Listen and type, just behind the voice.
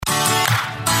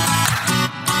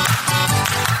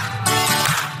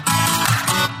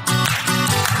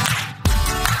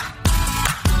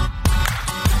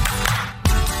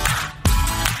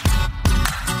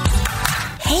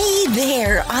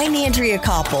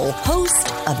Koppel, host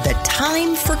of the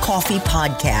Time for Coffee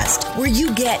podcast, where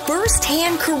you get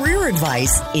firsthand career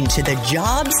advice into the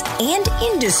jobs and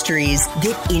industries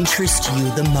that interest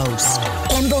you the most.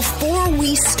 And before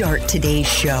we start today's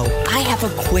show, I have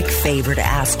a quick favor to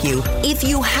ask you. If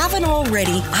you haven't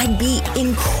already, I'd be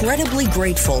incredibly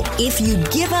grateful if you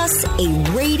give us a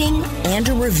rating and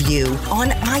a review on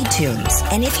iTunes.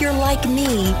 And if you're like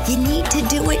me, you need to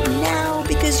do it now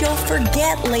because you'll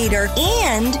forget later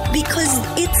and because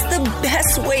it's the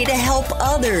best way to help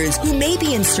others who may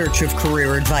be in search of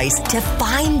career advice to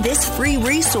find this free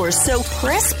resource. So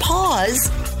press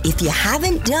pause if you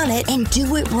haven't done it and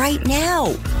do it right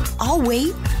now. I'll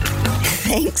wait.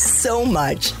 Thanks so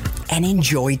much and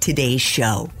enjoy today's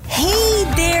show. Hey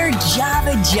there,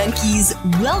 Java Junkies.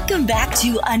 Welcome back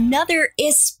to another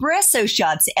Espresso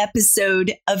Shots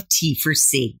episode of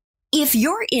T4C. If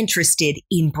you're interested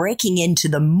in breaking into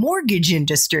the mortgage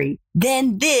industry,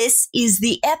 then this is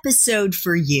the episode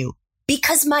for you.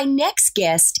 Because my next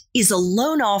guest is a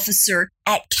loan officer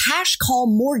at Cash Call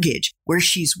Mortgage, where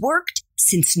she's worked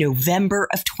since November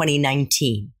of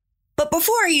 2019. But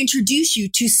before I introduce you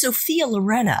to Sophia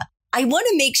Lorena, I want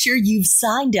to make sure you've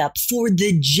signed up for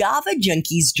the Java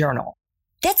Junkies Journal.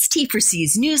 That's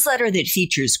T4C's newsletter that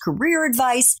features career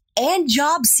advice and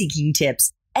job-seeking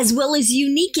tips, as well as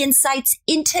unique insights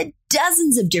into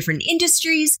dozens of different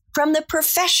industries from the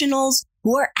professionals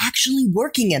who are actually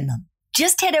working in them.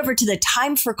 Just head over to the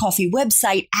Time for Coffee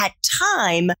website at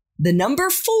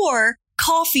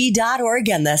time4coffee.org,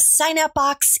 and the sign-up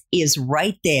box is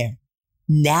right there.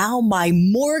 Now, my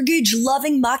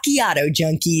mortgage-loving macchiato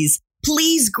junkies,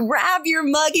 please grab your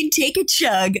mug and take a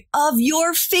chug of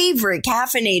your favorite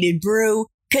caffeinated brew,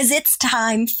 because it's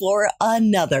time for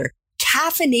another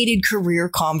caffeinated career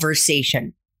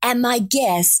conversation. And my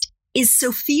guest is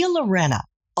Sophia Lorena,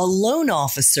 a loan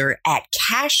officer at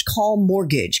Cash Call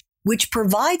Mortgage, which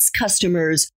provides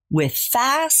customers with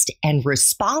fast and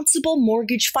responsible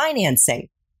mortgage financing.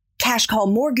 Cash Call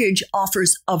Mortgage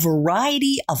offers a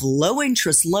variety of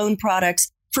low-interest loan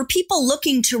products for people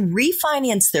looking to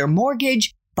refinance their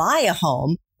mortgage, buy a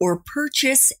home, or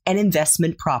purchase an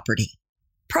investment property.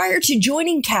 Prior to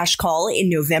joining Cash Call in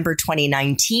November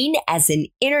 2019 as an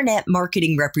internet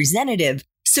marketing representative,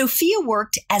 Sophia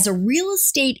worked as a real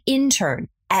estate intern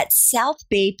at South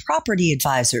Bay Property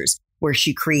Advisors, where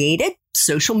she created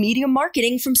social media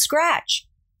marketing from scratch.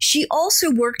 She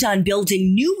also worked on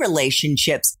building new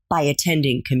relationships by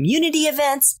attending community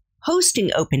events,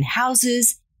 hosting open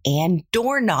houses, and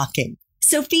door knocking.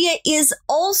 Sophia is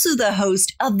also the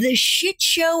host of the Shit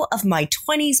Show of My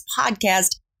 20s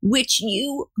podcast, which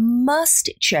you must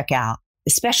check out,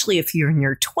 especially if you're in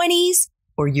your 20s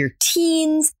or your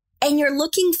teens and you're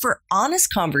looking for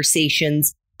honest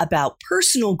conversations about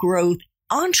personal growth,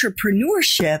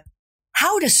 entrepreneurship,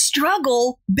 how to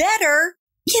struggle better.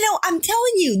 I'm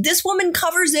telling you, this woman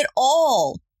covers it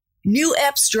all. New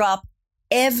eps drop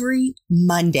every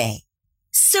Monday.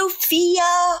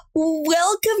 Sophia,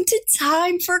 welcome to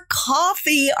Time for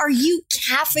Coffee. Are you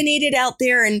caffeinated out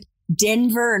there in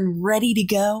Denver and ready to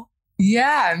go?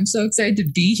 Yeah, I'm so excited to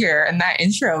be here. And that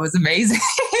intro was amazing.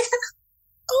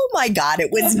 Oh my God,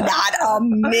 it was not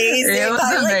amazing. It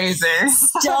was amazing.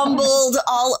 Stumbled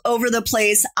all over the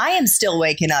place. I am still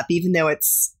waking up, even though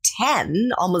it's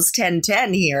 10, almost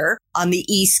 10:10 here on the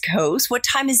East Coast. What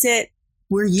time is it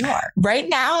where you are? Right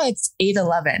now, it's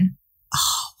 8:11.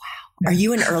 Oh, wow. Are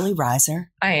you an early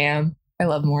riser? I am. I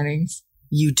love mornings.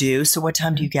 You do? So what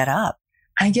time do you get up?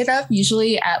 I get up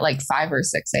usually at like 5 or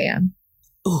 6 a.m.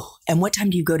 Ooh, and what time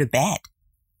do you go to bed?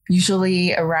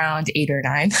 Usually around 8 or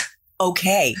 9.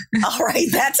 Okay. All right.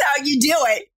 That's how you do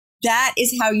it. That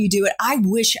is how you do it. I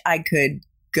wish I could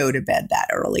go to bed that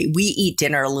early. We eat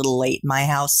dinner a little late in my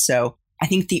house. So I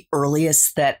think the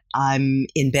earliest that I'm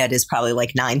in bed is probably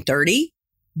like 9:30,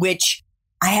 which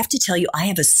I have to tell you, I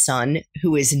have a son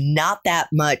who is not that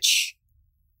much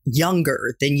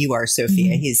younger than you are,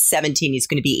 Sophia. Mm-hmm. He's 17. He's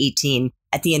going to be 18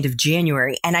 at the end of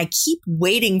January. And I keep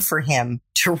waiting for him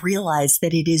to realize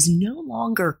that it is no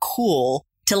longer cool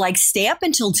to like stay up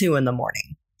until 2 a.m.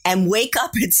 and wake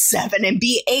up at 7 and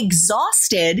be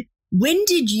exhausted. When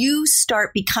did you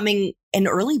start becoming an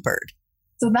early bird?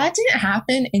 So that didn't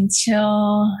happen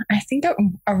until I think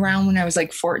around when I was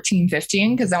like 14,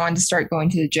 15, because I wanted to start going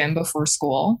to the gym before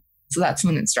school. So that's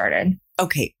when it started.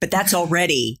 Okay. But that's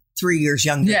already 3 years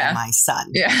younger than my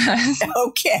son. Yeah.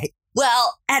 Okay.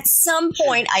 Well, at some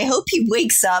point, I hope he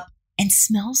wakes up and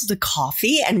smells the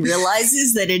coffee and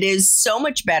realizes that it is so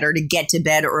much better to get to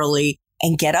bed early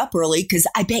and get up early, because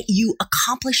I bet you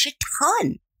accomplish a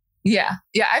ton. Yeah.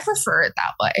 Yeah. I prefer it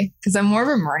that way because I'm more of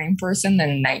a morning person than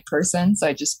a night person. So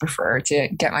I just prefer to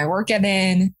get my workout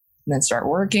in and then start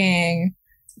working.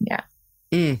 Yeah.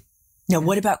 Now,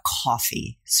 what about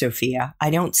coffee, Sophia? I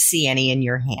don't see any in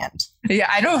your hand. Yeah.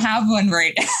 I don't have one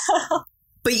right now.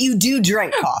 But you do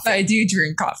drink coffee. I do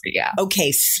drink coffee. Yeah.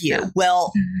 Okay. Phew. Yeah.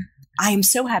 Well, I am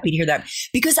so happy to hear that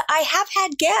because I have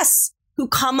had guests who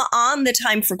come on the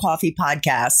Time for Coffee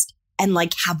podcast and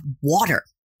like have water.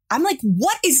 I'm like,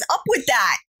 what is up with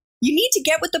that? You need to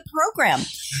get with the program.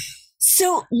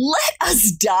 So let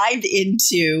us dive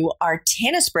into our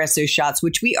 10 espresso shots,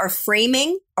 which we are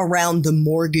framing around the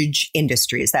mortgage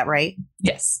industry. Is that right?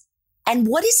 Yes. And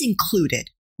what is included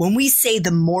when we say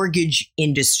the mortgage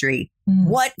industry?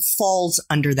 What falls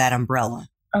under that umbrella?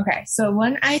 Okay. So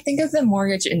when I think of the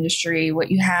mortgage industry,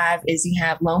 what you have is you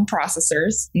have loan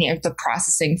processors, and you have the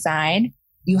processing side.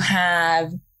 You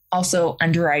have also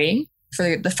underwriting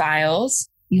for the files.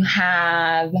 You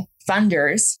have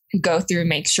funders who go through and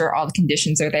make sure all the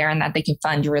conditions are there and that they can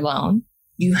fund your loan.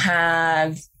 You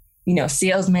have,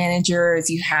 sales managers.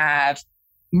 You have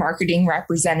marketing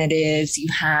representatives. You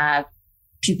have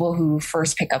people who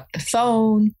first pick up the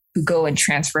phone, who go and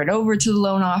transfer it over to the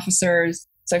loan officers.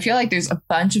 So I feel like there's a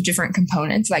bunch of different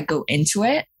components that go into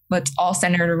it, but it's all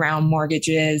centered around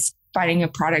mortgages, finding a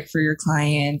product for your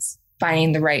clients,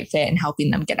 finding the right fit and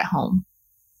helping them get a home.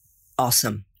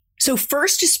 Awesome. So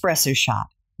first espresso shot,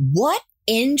 what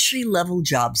entry-level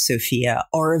jobs, Sophia,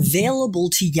 are available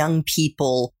to young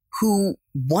people who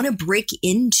want to break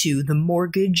into the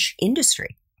mortgage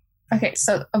industry? Okay,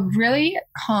 so a really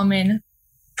common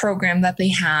program that they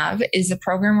have is a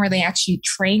program where they actually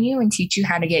train you and teach you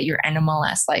how to get your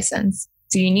NMLS license.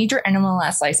 So you need your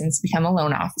NMLS license to become a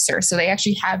loan officer. So they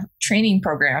actually have training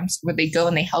programs where they go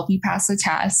and they help you pass the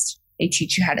test. They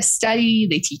teach you how to study.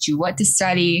 They teach you what to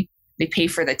study. They pay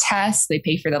for the test. They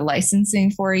pay for the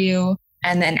licensing for you.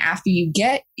 And then after you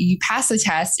pass the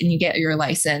test and you get your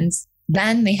license,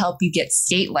 then they help you get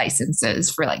state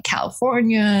licenses for like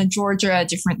California, Georgia,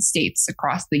 different states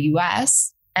across the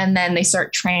US. And then they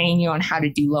start training you on how to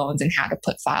do loans and how to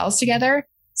put files together.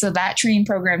 So that training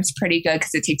program is pretty good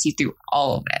because it takes you through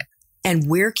all of it. And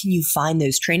where can you find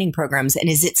those training programs? And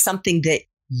is it something that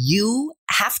you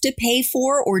have to pay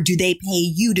for, or do they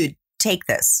pay you to take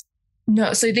this?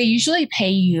 No, so they usually pay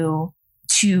you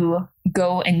to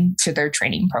go into their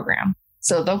training program.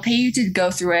 So they'll pay you to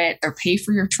go through it. They'll pay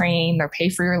for your training. They'll pay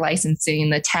for your licensing,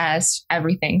 the test,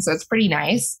 everything. So it's pretty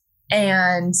nice.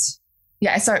 And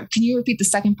yeah, sorry, can you repeat the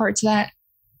second part to that?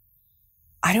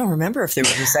 I don't remember if there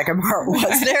was a second part.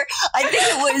 Was there? I think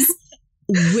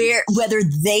it was whether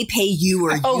they pay you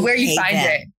or where you find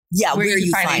them. it. Yeah, where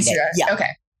you find it. Yeah. Okay.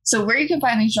 So where you can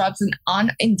find these jobs, and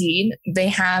on Indeed, they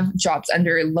have jobs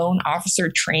under loan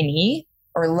officer trainee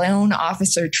or loan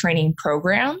officer training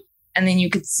program. And then you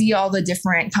could see all the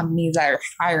different companies that are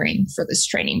hiring for this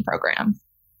training program.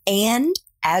 And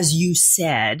as you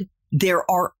said, there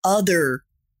are other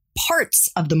parts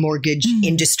of the mortgage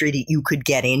industry that you could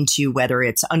get into, whether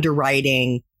it's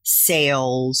underwriting,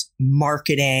 sales,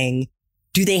 marketing.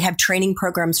 Do they have training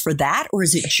programs for that, or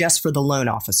is it just for the loan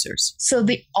officers? So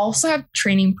they also have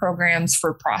training programs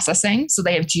for processing. So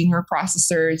they have junior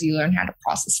processors. You learn how to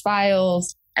process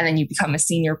files, and then you become a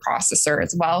senior processor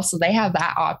as well. So they have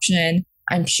that option.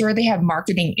 I'm sure they have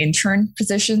marketing intern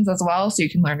positions as well. So you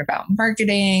can learn about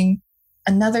marketing.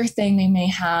 Another thing they may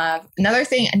have,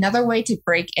 another way to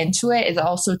break into it is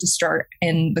also to start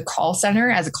in the call center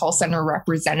as a call center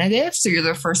representative. So you're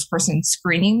the first person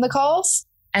screening the calls.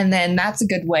 And then that's a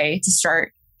good way to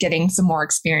start getting some more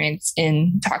experience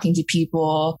in talking to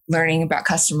people, learning about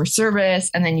customer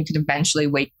service, and then you can eventually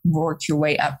work your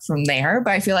way up from there.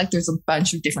 But I feel like there's a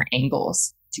bunch of different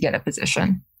angles to get a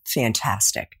position.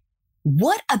 Fantastic.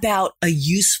 What about a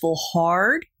useful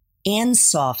hard and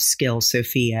soft skill,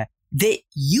 Sophia, that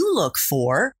you look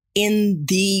for in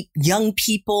the young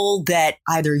people that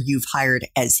either you've hired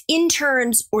as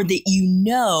interns or that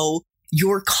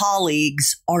your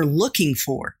colleagues are looking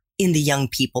for in the young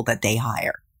people that they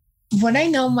hire? What I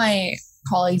know my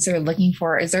colleagues are looking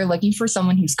for is they're looking for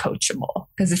someone who's coachable.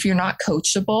 Because if you're not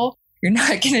coachable, you're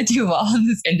not going to do well in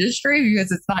this industry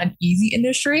because it's not an easy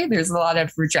industry. There's a lot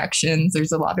of rejections.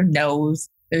 There's a lot of no's.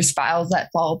 There's files that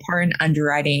fall apart in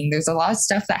underwriting. There's a lot of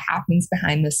stuff that happens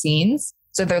behind the scenes.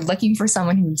 So they're looking for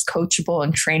someone who's coachable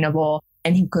and trainable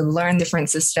and who can learn different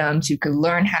systems, who can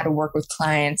learn how to work with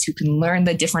clients, who can learn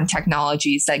the different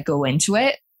technologies that go into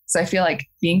it. So I feel like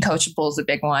being coachable is a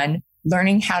big one.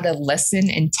 Learning how to listen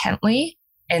intently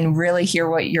and really hear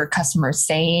what your customer is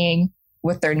saying,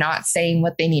 what they're not saying,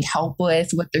 what they need help with,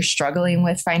 what they're struggling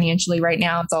with financially right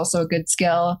now. It's also a good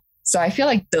skill. So I feel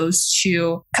like those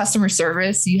two, customer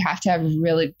service, you have to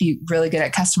be really good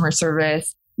at customer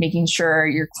service. Making sure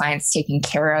your client's taken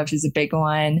care of is a big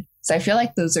one. So I feel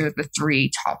like those are the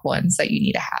three top ones that you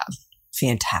need to have.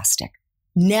 Fantastic.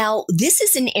 Now, this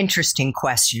is an interesting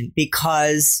question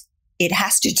because it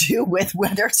has to do with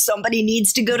whether somebody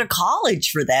needs to go to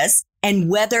college for this and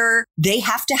whether they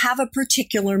have to have a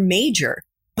particular major.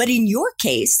 But in your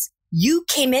case, you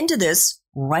came into this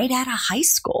right out of high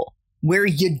school where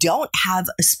you don't have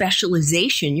a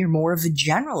specialization. You're more of a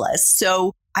generalist.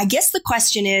 So I guess the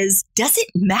question is, does it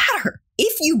matter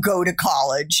if you go to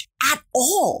college at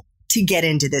all to get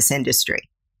into this industry?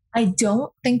 I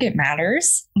don't think it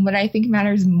matters. What I think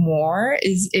matters more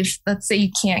is if, let's say,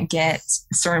 you can't get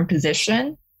a certain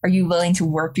position, are you willing to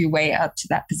work your way up to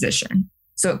that position?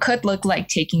 So it could look like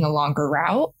taking a longer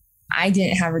route. I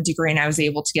didn't have a degree and I was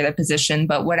able to get a position.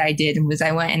 But what I did was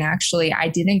I went and I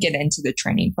didn't get into the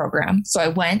training program. So I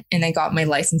went and I got my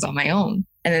license on my own.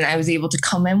 And then I was able to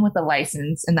come in with a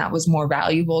license, and that was more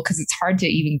valuable because it's hard to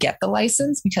even get the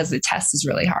license because the test is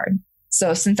really hard.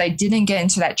 So since I didn't get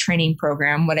into that training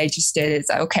program, what I just did is,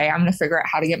 okay, I'm going to figure out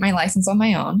how to get my license on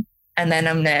my own. And then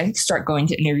I'm going to start going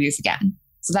to interviews again.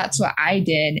 So that's what I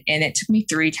did. And it took me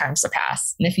 3 times to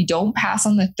pass. And if you don't pass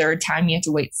on the 3rd time, you have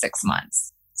to wait 6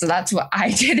 months. So that's what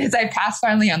I did is I passed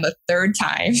finally on the 3rd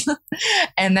time.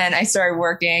 And then I started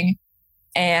working.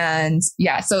 And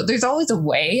yeah, so there's always a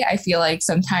way. I feel like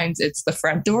sometimes it's the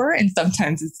front door and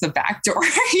sometimes it's the back door,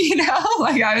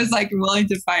 like I was like willing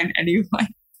to find anyone.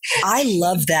 I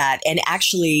love that. And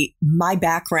actually, my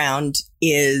background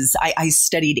is I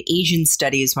studied Asian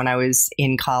studies when I was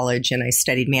in college, and I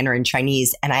studied Mandarin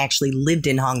Chinese. And I actually lived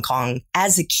in Hong Kong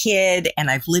as a kid, and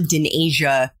I've lived in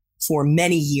Asia for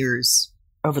many years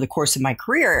over the course of my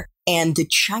career. And the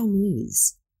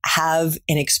Chinese have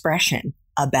an expression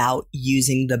about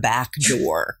using the back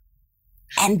door.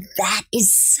 And that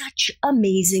is such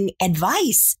amazing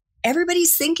advice.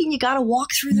 Everybody's thinking you got to walk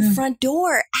through the front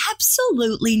door.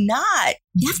 Absolutely not.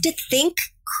 You have to think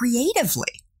creatively.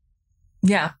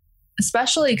 Yeah,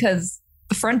 especially because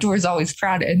the front door is always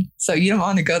crowded. So you don't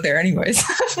want to go there anyways.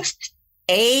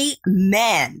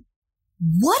 Amen.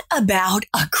 What about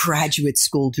a graduate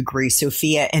school degree,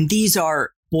 Sophia? And these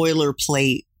are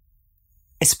boilerplate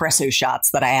espresso shots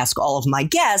that I ask all of my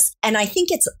guests. And I think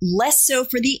it's less so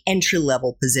for the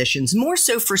entry-level positions, more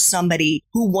so for somebody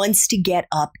who wants to get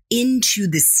up into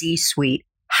the C-suite.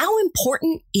 How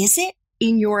important is it,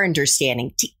 in your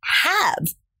understanding, to have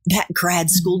that grad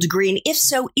school degree? And if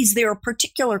so, is there a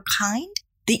particular kind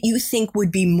that you think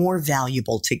would be more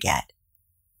valuable to get?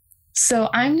 So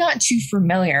I'm not too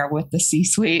familiar with the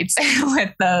C-suites,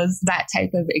 with that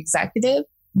type of executive,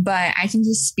 but I can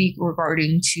just speak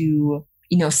regarding to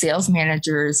sales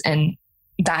managers and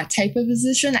that type of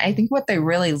position. I think what they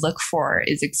really look for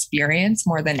is experience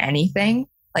more than anything.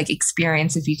 Like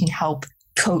experience if you can help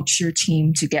coach your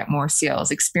team to get more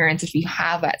sales. Experience if you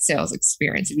have that sales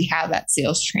experience, if you have that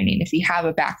sales training, if you have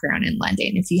a background in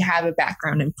lending, if you have a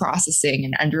background in processing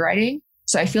and underwriting.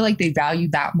 So I feel like they value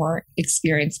that more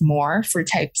experience more for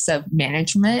types of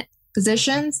management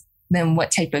positions than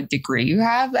what type of degree you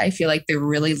have. I feel like they're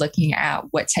really looking at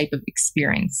what type of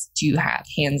experience do you have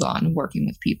hands-on working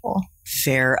with people.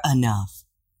 Fair enough.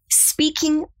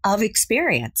 Speaking of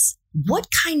experience, what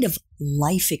kind of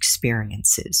life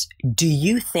experiences do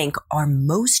you think are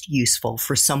most useful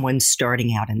for someone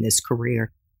starting out in this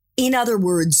career? In other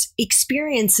words,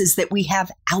 experiences that we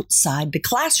have outside the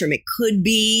classroom. It could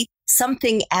be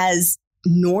something as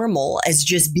normal as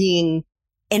just being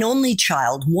an only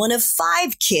child, one of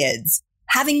 5 kids,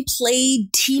 having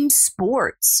played team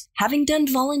sports, having done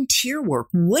volunteer work.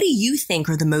 What do you think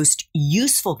are the most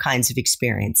useful kinds of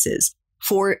experiences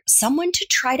for someone to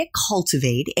try to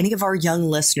cultivate, any of our young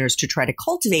listeners to try to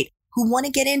cultivate who want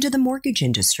to get into the mortgage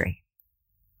industry?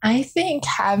 I think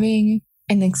having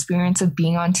an experience of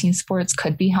being on team sports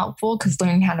could be helpful, because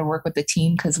learning how to work with the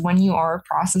team, because when you are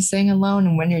processing a loan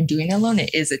and when you're doing a loan, it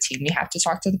is a team. You have to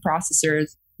talk to the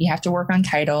processors. You have to work on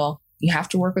title. You have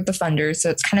to work with the funders.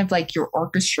 So it's kind of like you're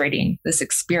orchestrating this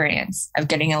experience of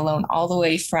getting a loan all the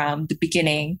way from the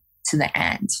beginning to the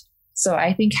end. So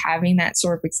I think having that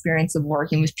sort of experience of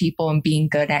working with people and being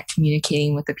good at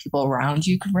communicating with the people around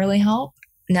you could really help.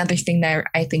 Another thing that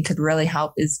I think could really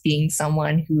help is being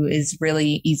someone who is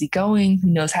really easygoing,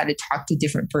 who knows how to talk to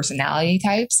different personality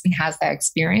types and has that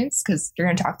experience, because you're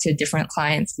going to talk to different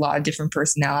clients, a lot of different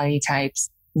personality types,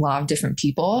 a lot of different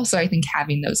people. So I think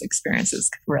having those experiences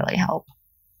could really help.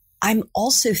 I'm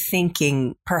also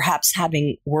thinking perhaps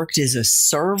having worked as a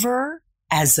server,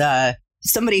 as a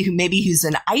somebody who's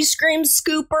an ice cream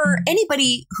scooper,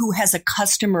 anybody who has a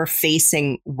customer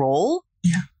facing role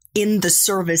in the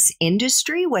service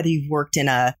industry, whether you've worked in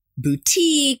a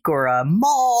boutique or a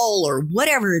mall or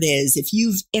whatever it is, if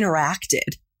you've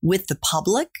interacted with the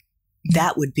public,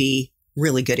 that would be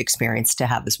really good experience to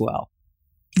have as well.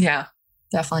 Yeah,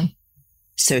 definitely.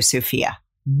 So, Sophia,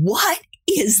 what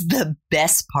is the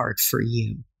best part for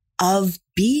you of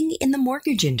being in the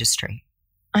mortgage industry?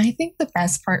 I think the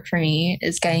best part for me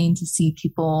is getting to see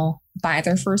people buy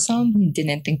their first home who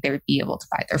didn't think they would be able to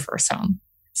buy their first home.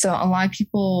 So a lot of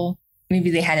people, maybe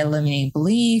they had a limiting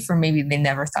belief, or maybe they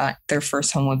never thought their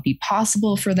first home would be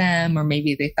possible for them, or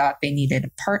maybe they thought they needed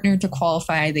a partner to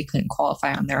qualify. They couldn't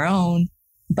qualify on their own.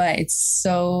 But it's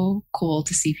so cool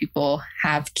to see people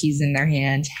have keys in their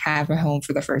hand, have a home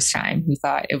for the first time, who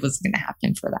thought it was going to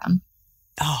happen for them.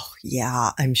 Oh,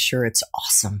 yeah, I'm sure it's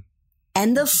awesome.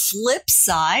 And the flip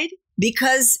side,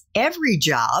 because every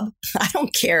job, I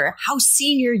don't care how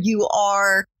senior you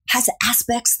are, has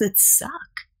aspects that suck.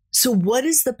 So what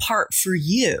is the part for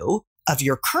you of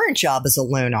your current job as a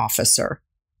loan officer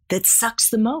that sucks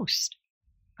the most?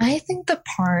 I think the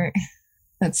part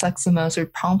that sucks the most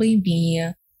would probably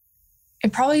be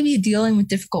dealing with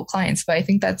difficult clients. But I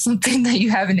think that's something that you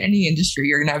have in any industry.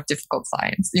 You're going to have difficult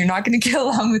clients. You're not going to get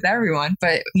along with everyone,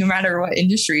 but no matter what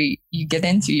industry you get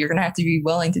into, you're going to have to be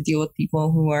willing to deal with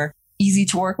people who are easy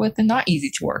to work with and not easy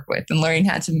to work with, and learning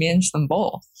how to manage them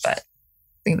both. But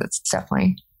I think that's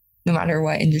definitely, no matter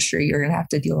what industry, you're going to have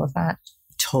to deal with that.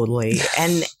 Totally.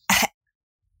 And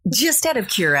just out of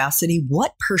curiosity,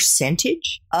 what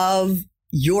percentage of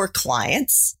your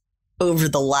clients over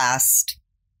the last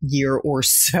year or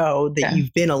so that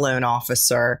you've been a loan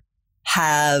officer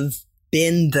have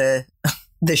been the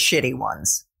shitty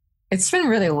ones? It's been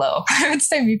really low. I would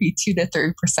say maybe 2 to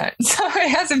 3%. So it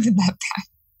hasn't been that bad.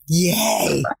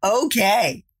 Yay.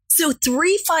 Okay. So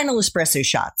 3 final espresso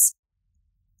shots.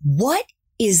 What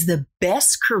is the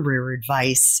best career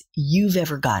advice you've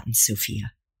ever gotten,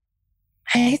 Sophia?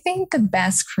 I think the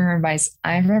best career advice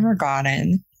I've ever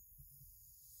gotten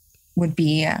would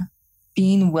be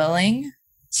being willing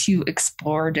to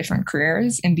explore different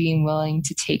careers and being willing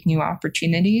to take new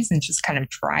opportunities and just kind of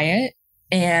try it.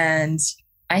 And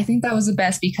I think that was the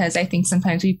best, because I think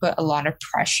sometimes we put a lot of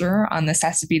pressure on this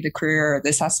has to be the career, or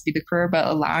this has to be the career, but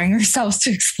allowing ourselves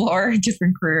to explore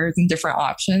different careers and different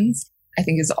options, I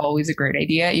think is always a great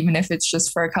idea, even if it's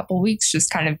just for a couple of weeks,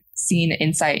 just kind of seeing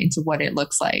insight into what it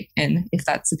looks like and if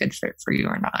that's a good fit for you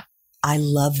or not. I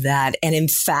love that. And in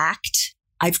fact,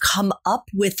 I've come up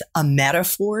with a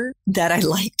metaphor that I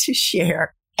like to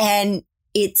share. And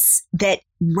it's that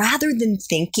rather than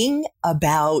thinking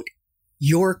about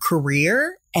your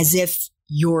career as if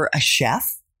you're a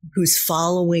chef who's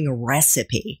following a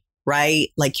recipe, right?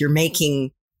 Like you're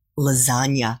making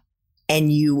lasagna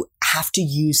and you have to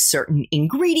use certain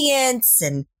ingredients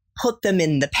and put them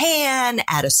in the pan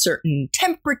at a certain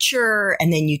temperature,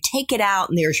 and then you take it out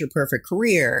and there's your perfect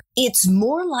career. It's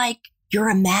more like you're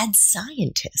a mad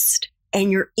scientist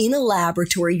and you're in a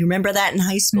laboratory. You remember that in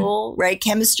high school, right?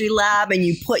 Chemistry lab, and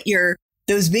you put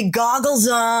those big goggles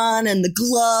on and the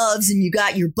gloves, and you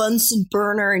got your Bunsen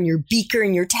burner and your beaker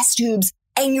and your test tubes,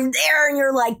 and you're there and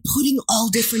you're like putting all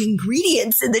different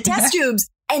ingredients in the test tubes.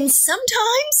 And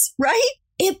sometimes, right,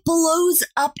 it blows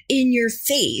up in your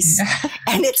face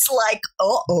and it's like,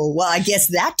 oh, well, I guess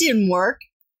that didn't work.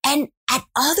 And at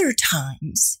other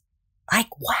times, like,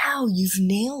 wow, you've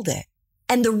nailed it.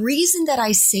 And the reason that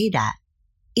I say that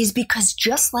is because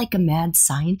just like a mad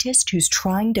scientist who's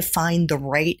trying to find the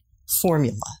right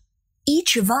formula,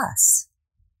 each of us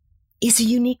is a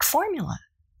unique formula.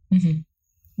 Mm-hmm.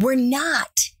 We're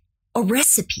not a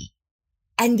recipe.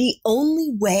 And the only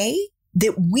way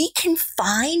that we can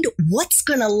find what's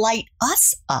going to light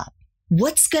us up,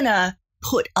 what's going to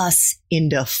put us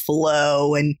into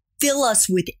flow and fill us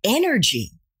with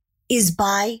energy, is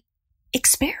by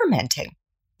experimenting,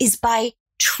 is by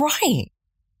trying.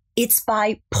 It's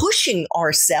by pushing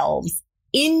ourselves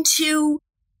into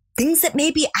things that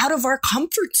may be out of our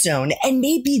comfort zone. And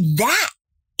maybe that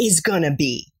is going to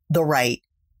be the right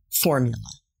formula.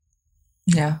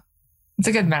 Yeah. It's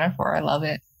a good metaphor. I love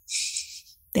it.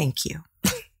 Thank you.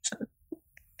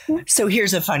 So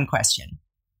here's a fun question.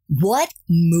 What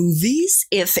movies,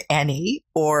 if any,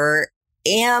 or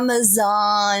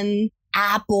Amazon,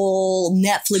 Apple,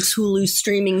 Netflix, Hulu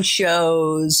streaming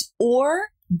shows, or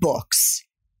books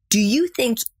do you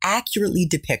think accurately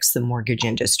depicts the mortgage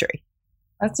industry?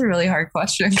 That's a really hard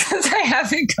question because I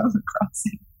haven't come across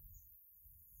it.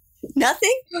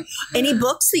 Nothing? Any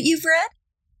books that you've read?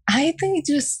 I think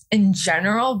just in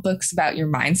general, books about your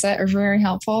mindset are very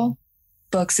helpful.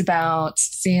 books about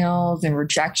sales and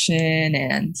rejection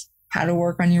and how to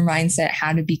work on your mindset,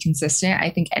 how to be consistent. I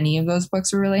think any of those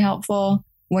books are really helpful.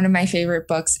 One of my favorite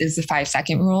books is The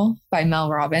 5-Second Rule by Mel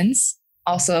Robbins.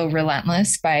 Also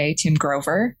Relentless by Tim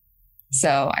Grover.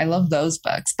 So I love those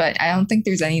books, but I don't think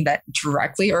there's any that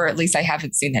directly, or at least I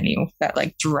haven't seen any that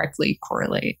like directly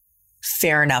correlate.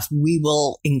 Fair enough. We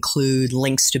will include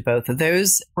links to both of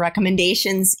those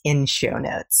recommendations in show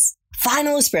notes.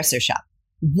 Final espresso shot.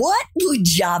 What would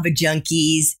Java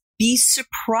junkies be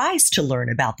surprised to learn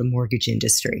about the mortgage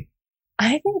industry?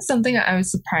 I think something I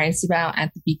was surprised about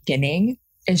at the beginning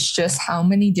is just how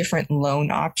many different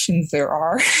loan options there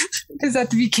are. Because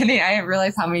at the beginning, I didn't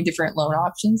realize how many different loan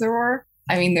options there were.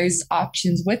 I mean, there's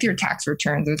options with your tax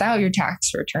returns, without your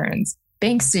tax returns,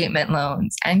 bank statement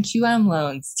loans, NQM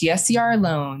loans, DSCR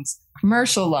loans,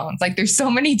 commercial loans. Like there's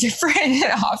so many different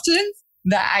options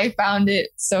that I found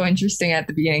it so interesting at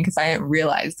the beginning because I didn't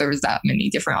realize there was that many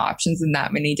different options and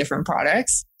that many different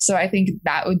products. So I think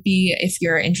that would be, if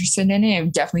you're interested in it, it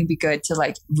would definitely be good to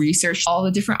like research all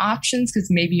the different options because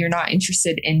maybe you're not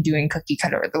interested in doing cookie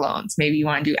cutter loans. Maybe you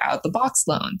want to do out of the box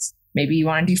loans. Maybe you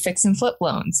want to do fix and flip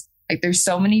loans. Like there's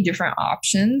so many different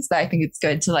options that I think it's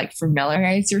good to like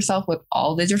familiarize yourself with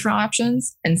all the different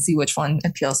options and see which one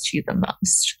appeals to you the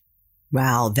most.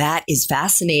 Wow, that is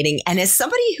fascinating. And as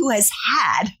somebody who has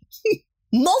had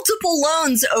multiple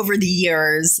loans over the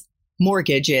years,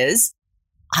 mortgages,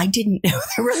 I didn't know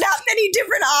there were that many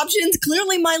different options.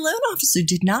 Clearly, my loan officer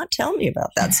did not tell me about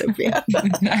that, Sophia.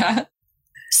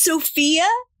 Sophia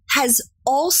has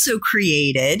also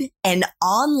created an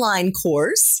online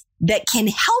course that can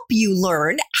help you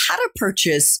learn how to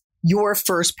purchase your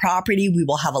first property. We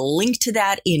will have a link to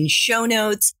that in show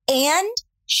notes. And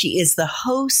she is the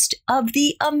host of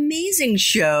the amazing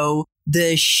show,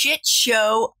 The Shit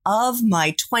Show of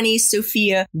My 20s.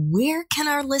 Sophia, where can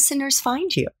our listeners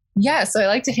find you? Yeah, so I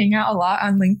like to hang out a lot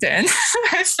on LinkedIn.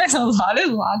 I spend a lot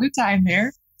of time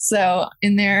there. So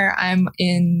in there, I'm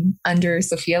under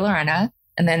Sophia Lorena.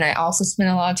 And then I also spend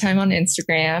a lot of time on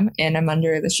Instagram, and I'm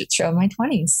under The Shit Show of My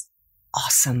 20s.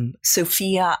 Awesome.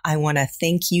 Sophia, I want to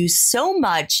thank you so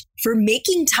much for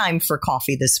making time for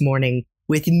coffee this morning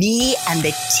with me and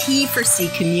the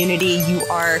T4C community. You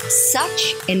are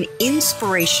such an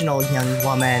inspirational young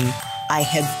woman. I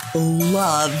have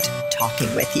loved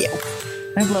talking with you.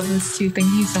 I love this too. Thank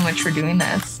you so much for doing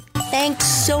this. Thanks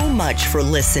so much for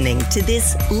listening to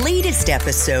this latest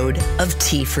episode of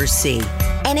T4C.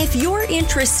 And if you're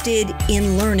interested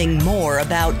in learning more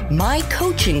about my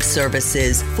coaching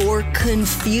services for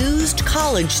confused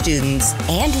college students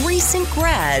and recent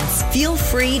grads, feel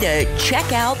free to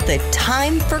check out the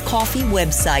Time for Coffee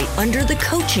website under the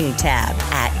coaching tab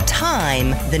at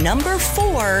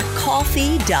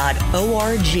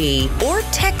time4coffee.org or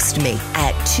text me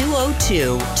at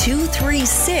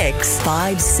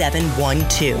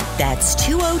 202-236-5712. That's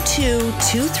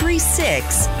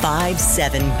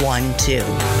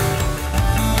 202-236-5712.